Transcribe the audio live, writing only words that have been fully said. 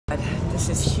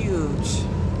This is huge.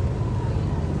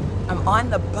 I'm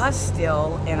on the bus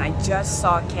still, and I just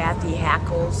saw Kathy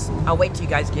Hackles. I'll wait till you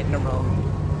guys get in the room.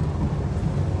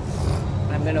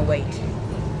 I'm gonna wait.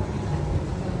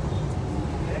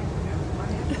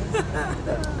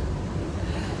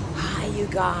 Hi, you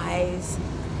guys.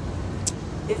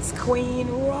 It's Queen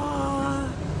Raw.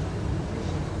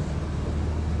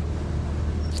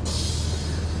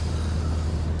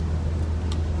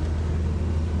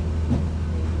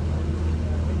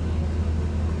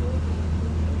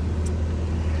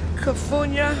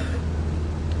 California.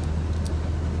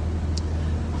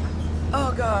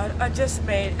 Oh God, I just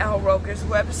made Al Rokers'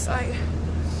 website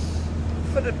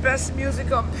for the best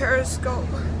music on Periscope.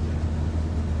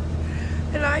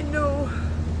 And I knew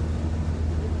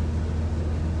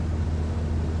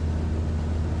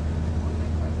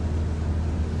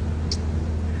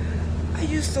I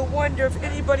used to wonder if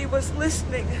anybody was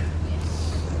listening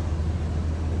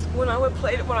when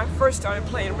I first started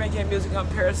playing reggae music on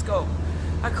Periscope.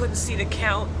 I couldn't see the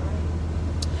count.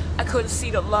 I couldn't see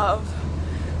the love.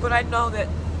 But I know that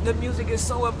the music is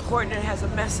so important. It has a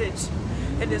message,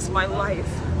 and it's my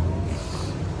life.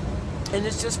 And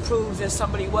it just proves that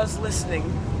somebody was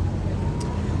listening.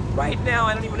 Right now,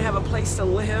 I don't even have a place to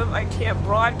live. I can't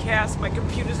broadcast. My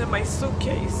computer's in my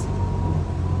suitcase.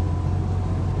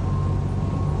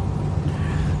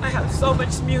 I have so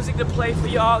much music to play for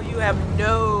y'all, you have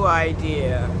no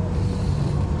idea.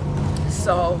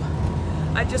 So,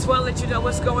 I just want to let you know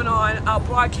what's going on. I'll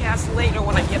broadcast later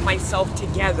when I get myself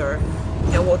together,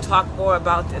 and we'll talk more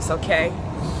about this, okay?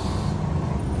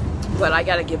 But I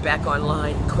got to get back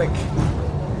online quick.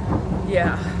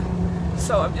 Yeah.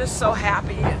 So I'm just so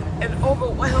happy and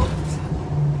overwhelmed.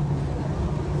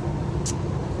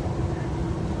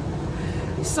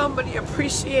 Somebody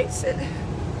appreciates it.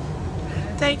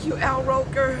 Thank you, Al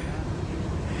Roker.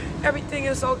 Everything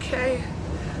is okay.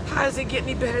 How does it get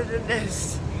any better than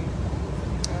this?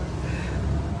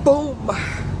 Boom.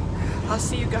 I'll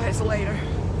see you guys later.